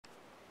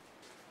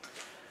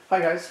Hi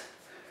guys.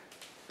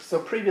 So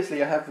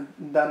previously I have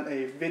done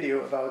a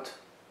video about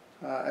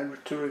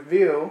to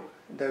review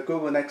the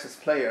Google Nexus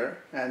player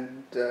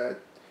and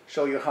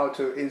show you how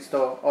to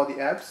install all the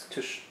apps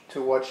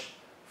to watch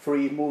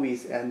free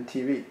movies and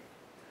TV.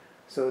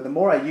 So the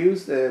more I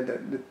use the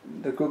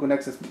Google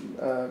Nexus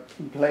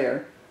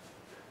player,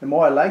 the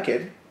more I like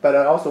it, but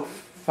I also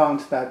found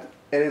that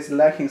it is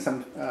lacking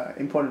some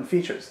important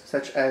features,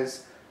 such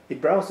as a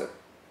browser.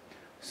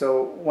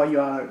 So when you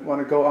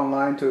want to go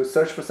online to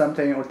search for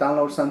something or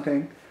download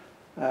something,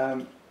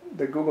 the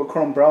Google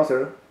Chrome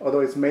browser, although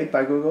it's made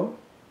by Google,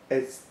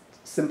 it's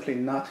simply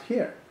not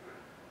here.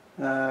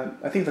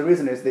 I think the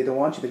reason is they don't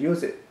want you to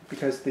use it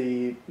because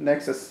the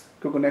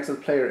Google Nexus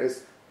player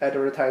is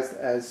advertised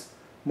as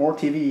more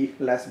TV,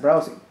 less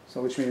browsing.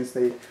 So which means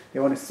they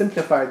want to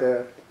simplify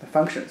the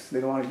functions.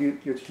 They don't want you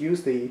to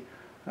use the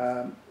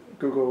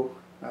Google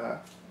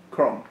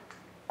Chrome.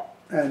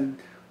 And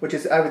which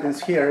is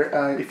evidence here.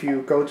 If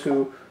you go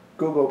to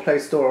Google Play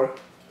Store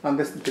on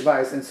this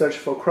device and search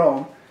for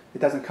Chrome, it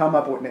doesn't come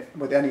up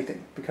with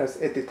anything because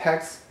it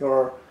detects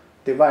your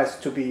device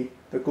to be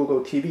the Google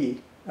TV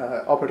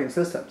operating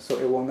system, so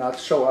it will not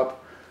show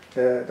up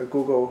the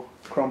Google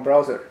Chrome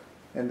browser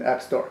in the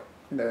App Store,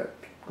 in the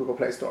Google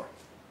Play Store.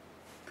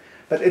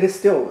 But it is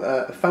still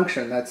a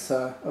function that's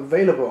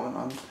available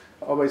on.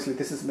 Obviously,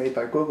 this is made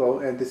by Google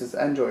and this is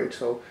Android,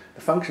 so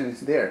the function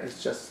is there.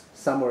 It's just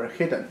somewhere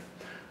hidden.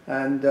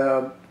 And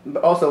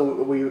but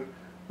also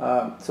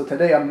so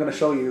today I'm going to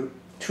show you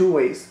two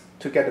ways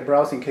to get the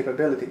browsing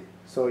capability.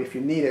 So if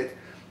you need it,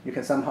 you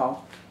can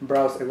somehow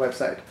browse a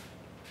website.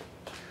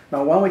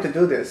 Now one way to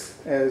do this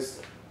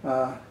is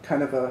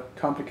kind of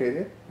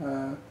complicated.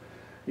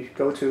 You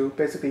go to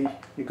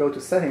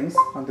settings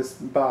on this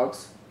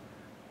box,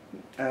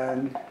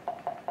 and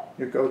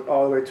you go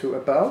all the way to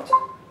about,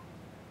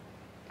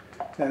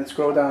 and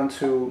scroll down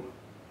to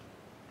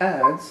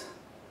ads,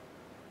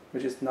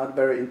 which is not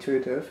very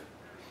intuitive.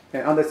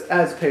 And on this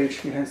ads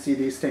page, you can see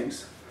these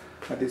things,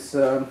 these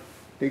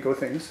legal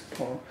things.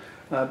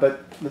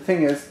 But the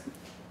thing is,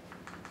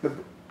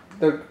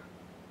 the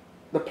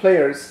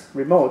player's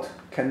remote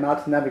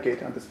cannot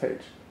navigate on this page.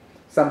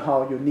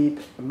 Somehow you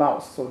need a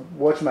mouse. So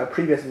watch my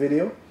previous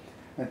video,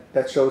 and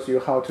that shows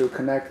you how to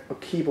connect a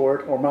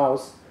keyboard or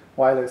mouse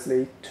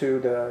wirelessly to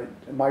the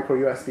micro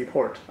USB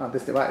port on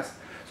this device.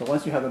 So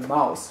once you have a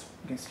mouse,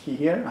 you can see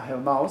here I have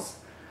a mouse.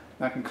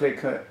 I can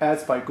click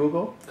Ads by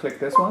Google, click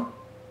this one.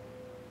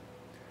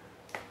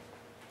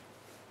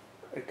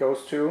 It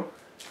goes to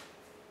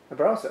the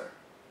browser,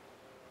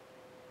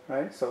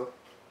 right? So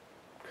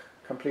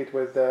complete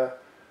with the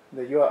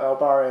URL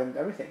bar and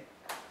everything.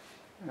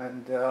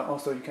 And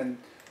also you can,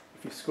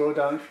 if you scroll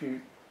down,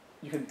 you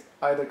can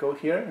either go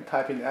here and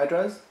type in the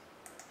address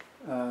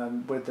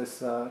with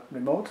this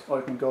remote,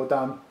 or you can go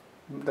down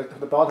to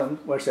the bottom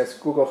where it says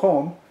Google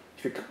Home.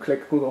 If you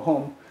click Google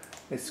Home,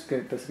 it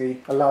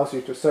basically allows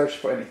you to search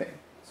for anything.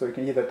 So you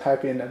can either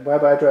type in a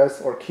web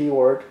address or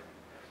keyword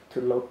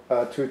to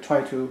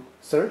try to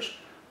search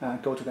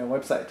and go to their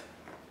website.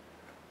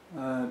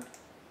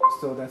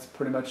 So that's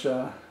pretty much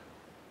the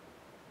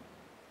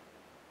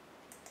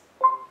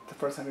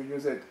first time you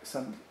use it.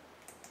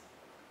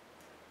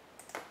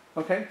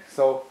 Okay,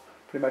 so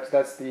pretty much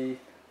that's the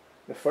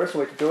first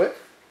way to do it.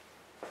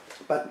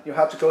 But you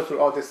have to go through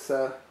all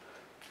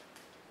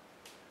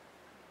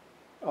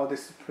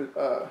these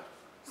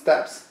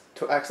steps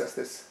to access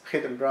this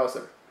hidden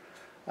browser.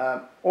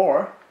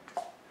 Or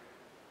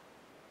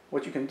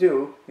what you can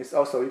do is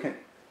also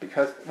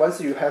because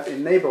once you have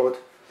enabled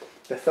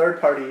the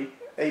third-party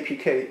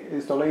APK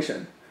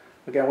installation,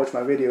 again watch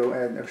my video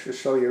and I should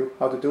show you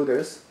how to do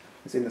this.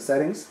 It's in the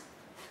settings.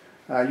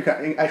 You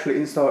can actually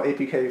install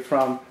APK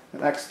from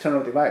an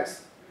external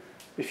device.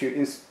 If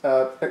you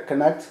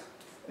connect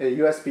a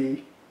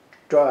USB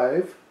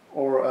drive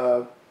or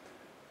a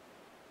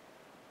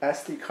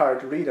SD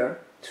card reader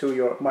to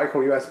your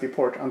micro USB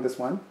port on this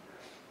one,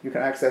 you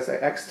can access an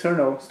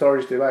external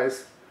storage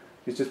device.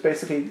 You just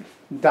basically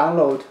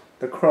download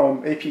the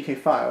Chrome APK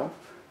file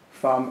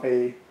from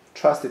a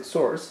trusted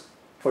source.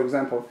 For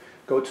example,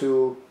 go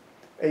to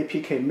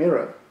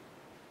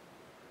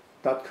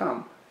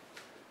apkmirror.com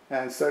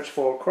and search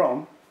for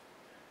Chrome,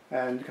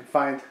 and you can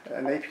find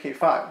an APK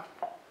file.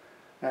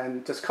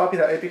 And just copy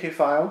that APK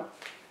file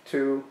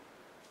to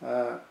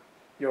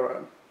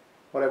your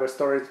whatever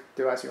storage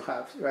device you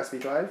have, USB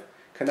drive,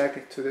 connect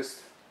it to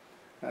this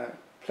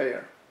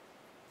player.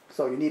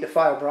 So you need a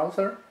file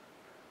browser.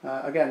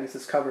 Again, this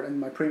is covered in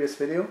my previous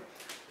video.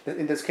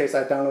 In this case,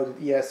 I downloaded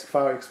ES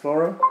File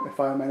Explorer, the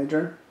file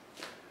manager,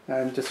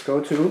 and just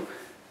go to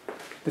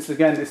this.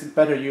 Again, this is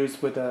better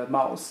used with a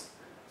mouse.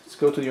 Just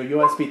go to your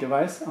USB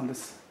device on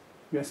this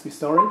USB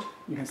storage.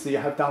 You can see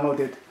I have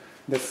downloaded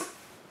this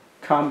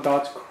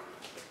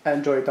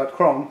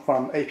com.android.chrome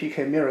from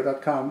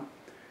apkmirror.com,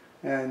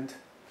 and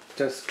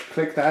just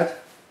click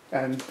that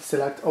and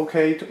select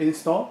OK to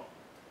install.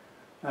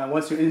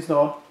 Once you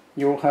install,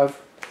 you will have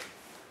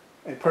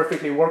a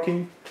perfectly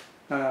working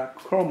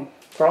Chrome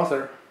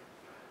browser.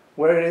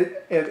 Where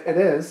it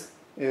is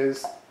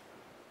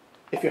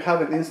if you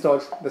haven't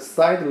installed the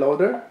side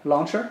load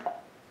launcher,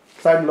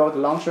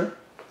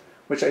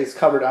 which is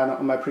covered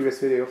on my previous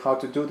video how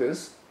to do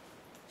this.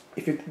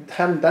 If you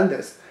haven't done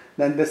this,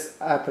 then this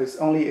app is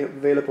only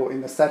available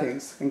in the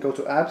settings, and go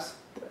to apps,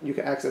 you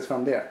can access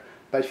from there.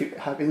 But if you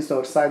have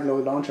installed side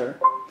load launcher,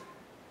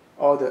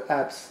 all the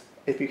apps,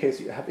 APKs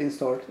you have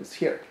installed is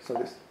here.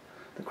 So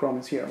the Chrome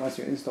is here once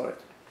you install it.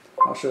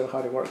 I'll show you how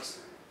it works.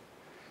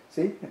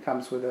 See, it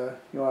comes with a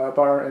URL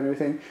bar and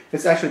everything.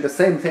 It's actually the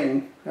same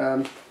thing,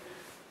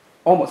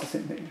 almost the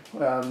same thing,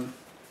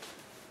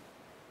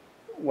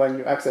 when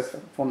you access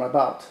from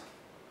About.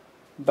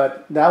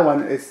 But that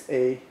one is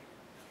a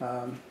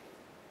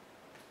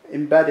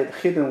embedded,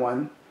 hidden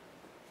one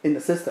in the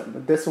system.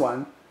 But this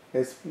one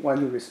is one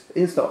you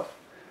installed.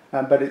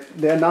 But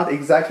they're not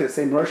exactly the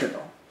same version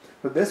though.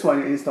 So this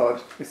one you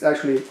installed is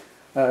actually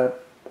a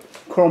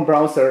Chrome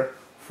browser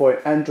for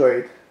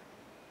Android,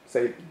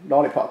 say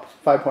Lollipop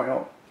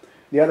 5.0.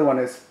 The other one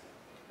is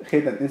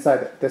hidden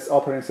inside this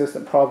operating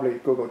system, probably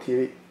Google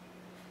TV.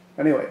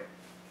 Anyway,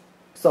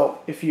 so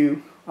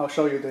I'll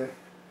show you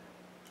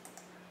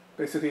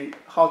basically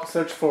how to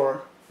search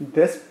for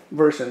this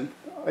version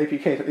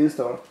APK to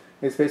install.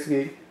 Is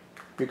basically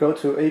you go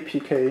to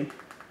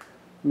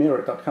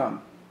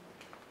apkmirror.com.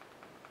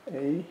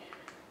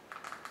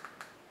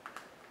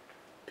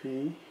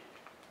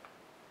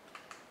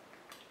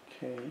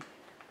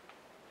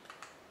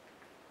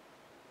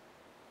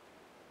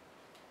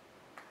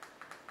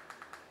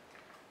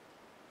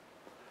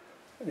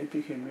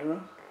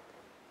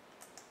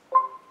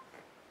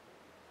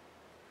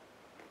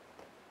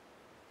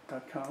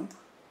 apkmirror.com.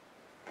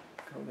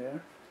 Go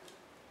there.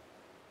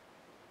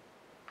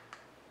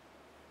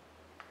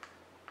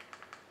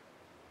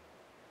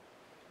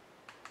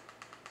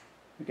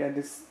 Again,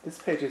 this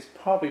page is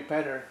probably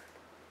better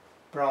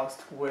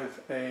browsed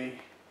with a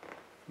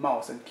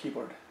mouse and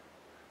keyboard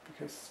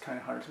because it's kind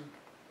of hard to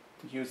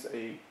use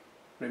a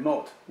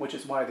remote, which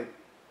is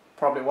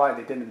probably why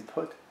they didn't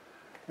put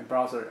a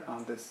browser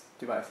on this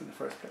device in the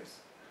first place.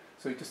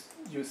 So you just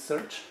use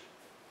search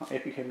on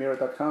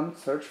apkmirror.com,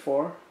 search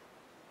for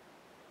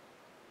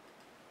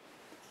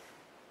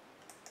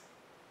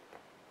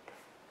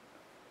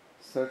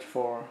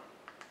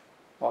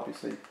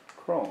obviously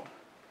Chrome.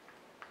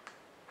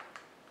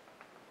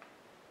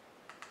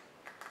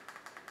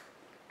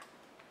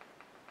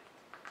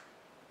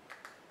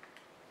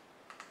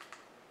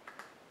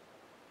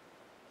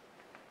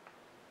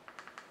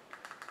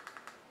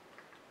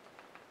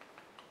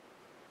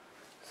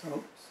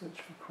 So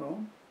search for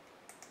Chrome.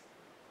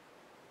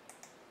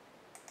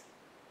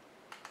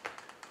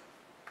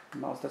 The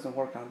mouse doesn't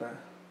work on the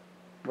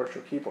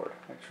virtual keyboard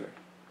actually.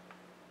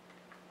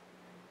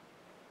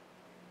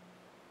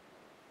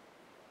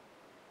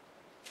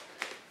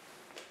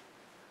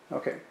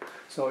 Okay,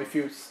 so if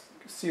you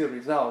see the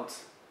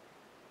results,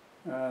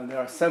 there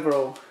are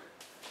several,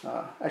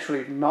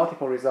 actually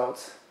multiple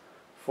results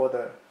for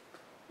the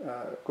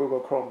Google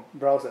Chrome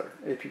browser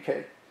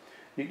APK.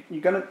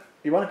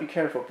 You want to be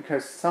careful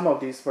because some of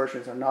these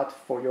versions are not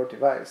for your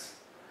device.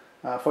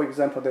 For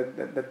example,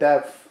 the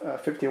dev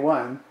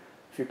 51,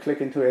 if you click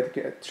into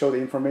it, show the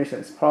information.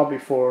 It's probably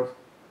for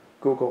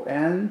Google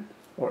N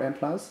or N+.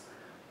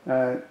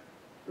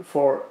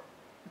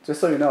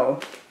 Just so you know,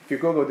 if you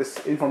Google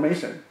this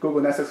information,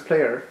 Google Nexus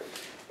Player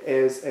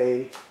is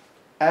a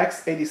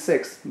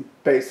x86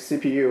 based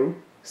CPU,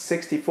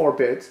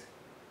 64-bit,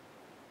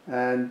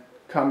 and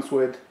comes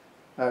with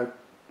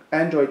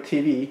Android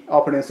TV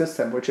operating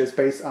system, which is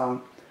based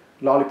on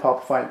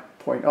Lollipop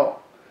 5.0.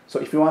 So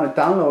if you want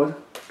to download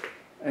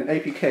an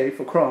APK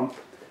for Chrome,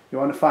 you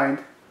want to find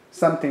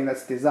something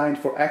that's designed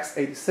for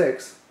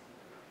x86.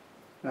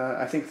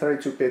 I think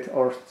 32-bit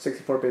or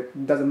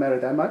 64-bit doesn't matter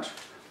that much,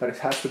 but it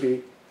has to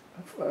be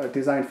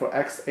designed for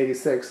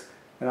x86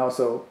 and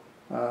also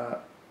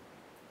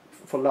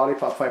for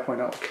Lollipop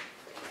 5.0.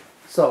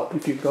 So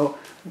if you go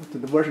to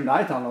the version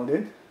I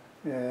downloaded,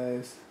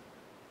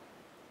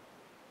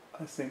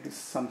 I think it's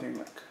something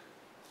like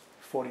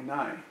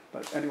 49.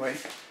 But anyway,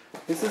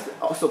 this is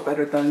also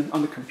better than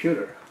on the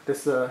computer.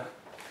 This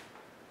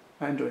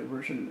Android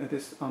version,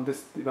 on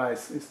this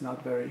device is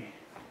not very.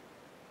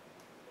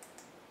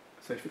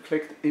 So if you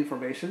click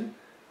information,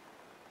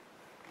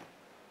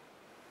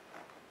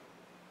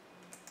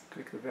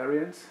 click the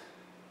variants,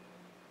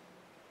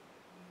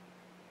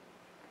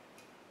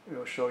 it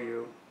will show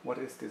you what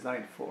it's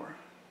designed for.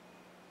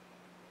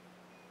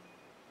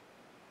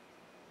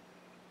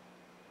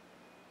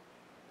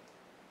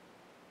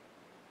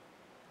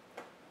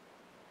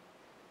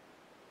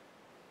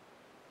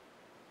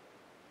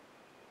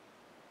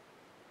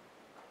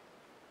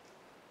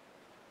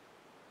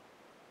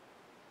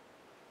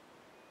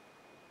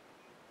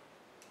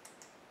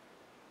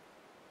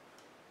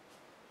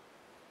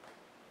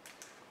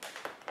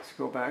 Let's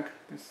go back.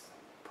 This is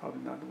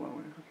probably not the one we're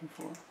looking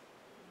for.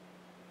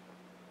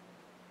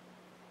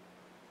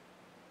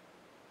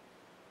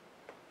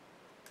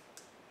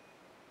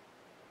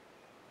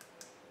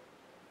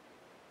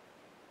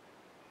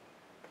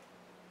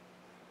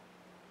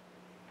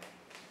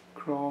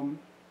 Chrome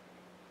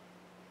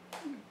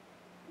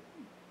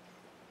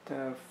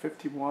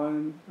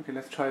 51. Okay,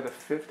 let's try the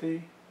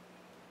 50.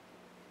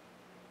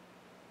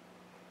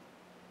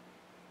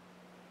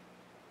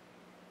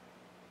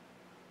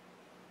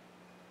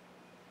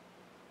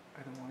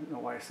 I don't know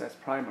why it says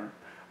primer.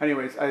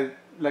 Anyways,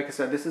 like I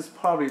said, this is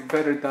probably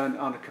better done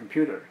on a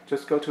computer.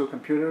 Just go to a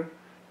computer,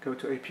 go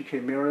to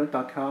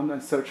apkmirror.com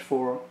and search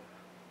for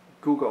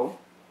Google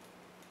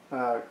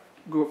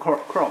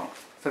Chrome.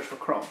 Search for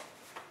Chrome,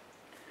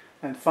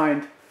 and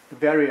find the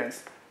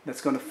variants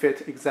that's going to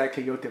fit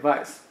exactly your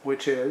device,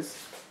 which is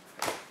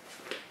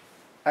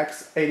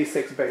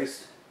x86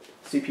 based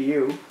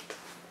CPU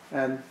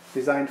and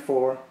designed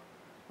for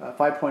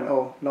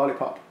 5.0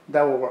 Lollipop.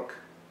 That will work.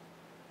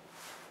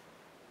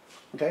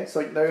 Okay,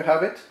 so there you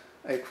have it,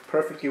 a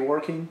perfectly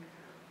working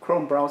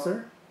Chrome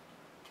browser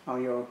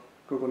on your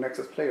Google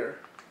Nexus player,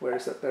 where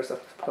there's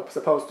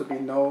supposed to be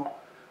no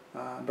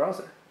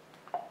browser.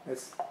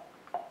 It's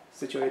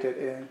situated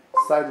in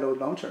sideload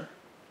launcher.